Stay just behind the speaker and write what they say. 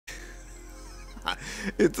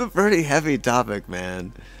It's a pretty heavy topic,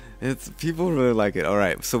 man. It's people really like it. All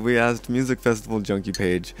right, so we asked Music Festival Junkie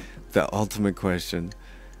page the ultimate question.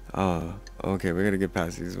 Okay, we gotta get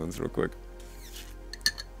past these ones real quick.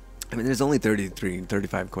 I mean, there's only 33,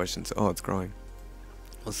 35 questions. Oh, it's growing.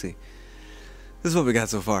 We'll see. This is what we got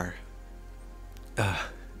so far.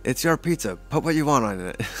 It's your pizza. Put what you want on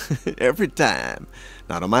it. Every time.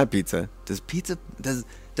 Not on my pizza. Does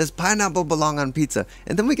pineapple belong on pizza?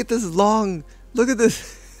 And then we get this long. Look at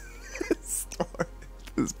this story.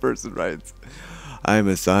 This person writes, I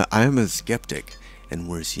am a skeptic, and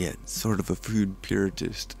worse yet, sort of a food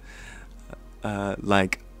puritist.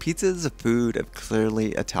 Like, pizza is a food of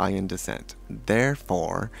clearly Italian descent.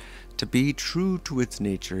 Therefore, to be true to its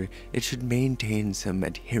nature, it should maintain some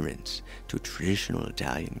adherence to traditional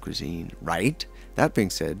Italian cuisine, right? That being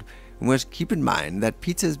said, we must keep in mind that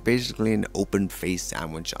pizza is basically an open-faced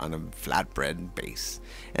sandwich on a flatbread base,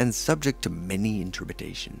 and subject to many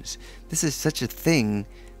interpretations. There is such a thing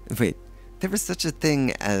as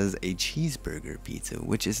a cheeseburger pizza,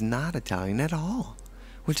 which is not Italian at all,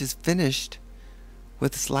 which is finished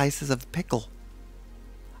with slices of pickle.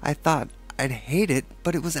 I thought I'd hate it,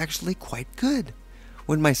 but it was actually quite good.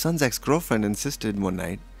 When my son's ex-girlfriend insisted one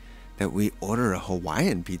night that we order a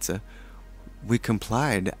Hawaiian pizza, we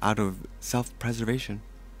complied out of self-preservation.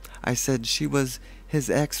 I said she was his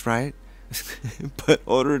ex, right? But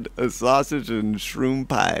ordered a sausage and shroom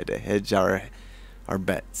pie to hedge our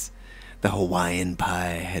bets. The Hawaiian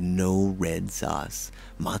pie had no red sauce,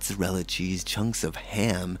 mozzarella cheese, chunks of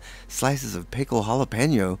ham, slices of pickled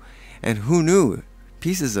jalapeno, and who knew,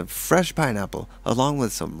 pieces of fresh pineapple, along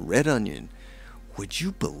with some red onion. Would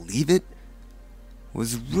you believe it?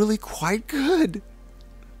 Was really quite good.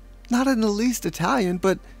 Not in the least Italian,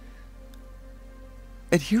 but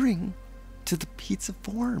adhering to the pizza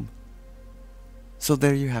form. So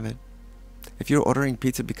there you have it. If you're ordering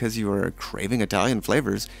pizza because you are craving Italian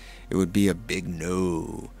flavors, it would be a big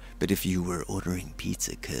no. But if you were ordering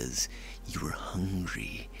pizza because you were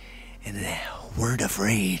hungry and weren't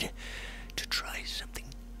afraid to try something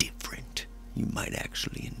different, you might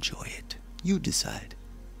actually enjoy it. You decide.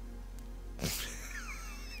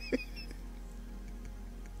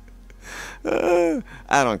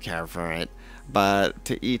 I don't care for it, but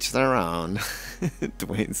to each their own.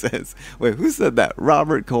 Dwayne says, wait, who said that?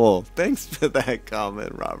 Robert Cole. Thanks for that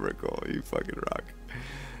comment, Robert Cole. You fucking rock.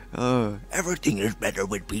 Everything is better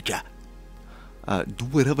with pizza. Do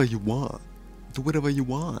whatever you want. Do whatever you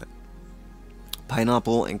want.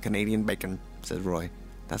 Pineapple and Canadian bacon, says Roy.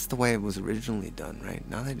 That's the way it was originally done, right?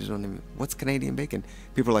 Now they just don't even... What's Canadian bacon?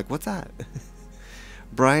 People are like, what's that?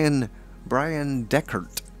 Brian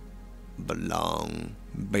Deckert. Belong.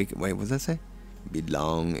 Bacon. Wait, what does that say?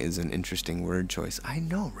 Belong is an interesting word choice. I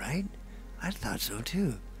know, right? I thought so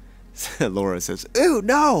too. Laura says, ew,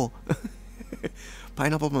 no!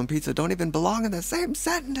 Pineapple on pizza don't even belong in the same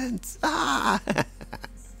sentence. Ah!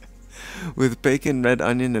 With bacon, red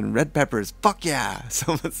onion, and red peppers. Fuck yeah!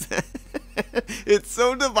 Someone said. It's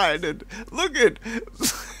so divided. Look at.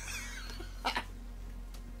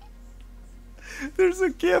 There's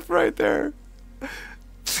a gif right there.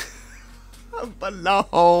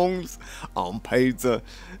 Belongs on pizza.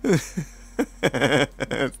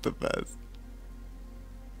 That's the best.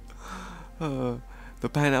 The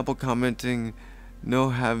pineapple commenting, no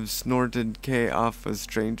have snorted K off a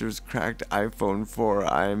stranger's cracked iPhone 4.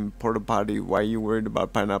 I'm porta potty. Why you worried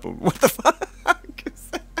about pineapple? What the fuck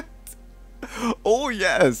is that? Oh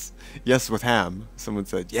yes, yes with ham. Someone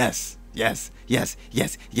said yes, yes, yes,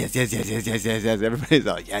 yes, yes, yes, yes, yes, yes, yes, yes. Everybody's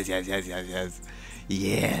all yes, yes, yes, yes, yes.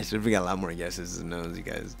 Yes, we got a lot more yeses and nos, you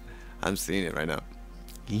guys. I'm seeing it right now.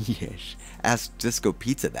 Yes. Ask Disco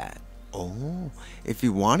Pizza that. Oh, if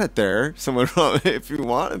you want it there. Someone wrote, if you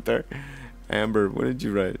want it there. Amber, what did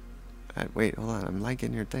you write? Wait, hold on. I'm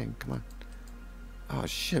liking your thing. Come on. Oh,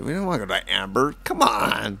 shit. We don't want to go to Amber. Come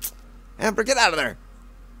on. Amber, get out of there.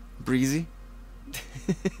 Breezy.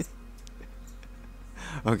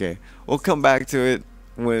 Okay. We'll come back to it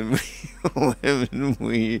when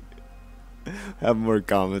we have more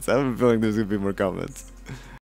comments. I have a feeling there's going to be more comments.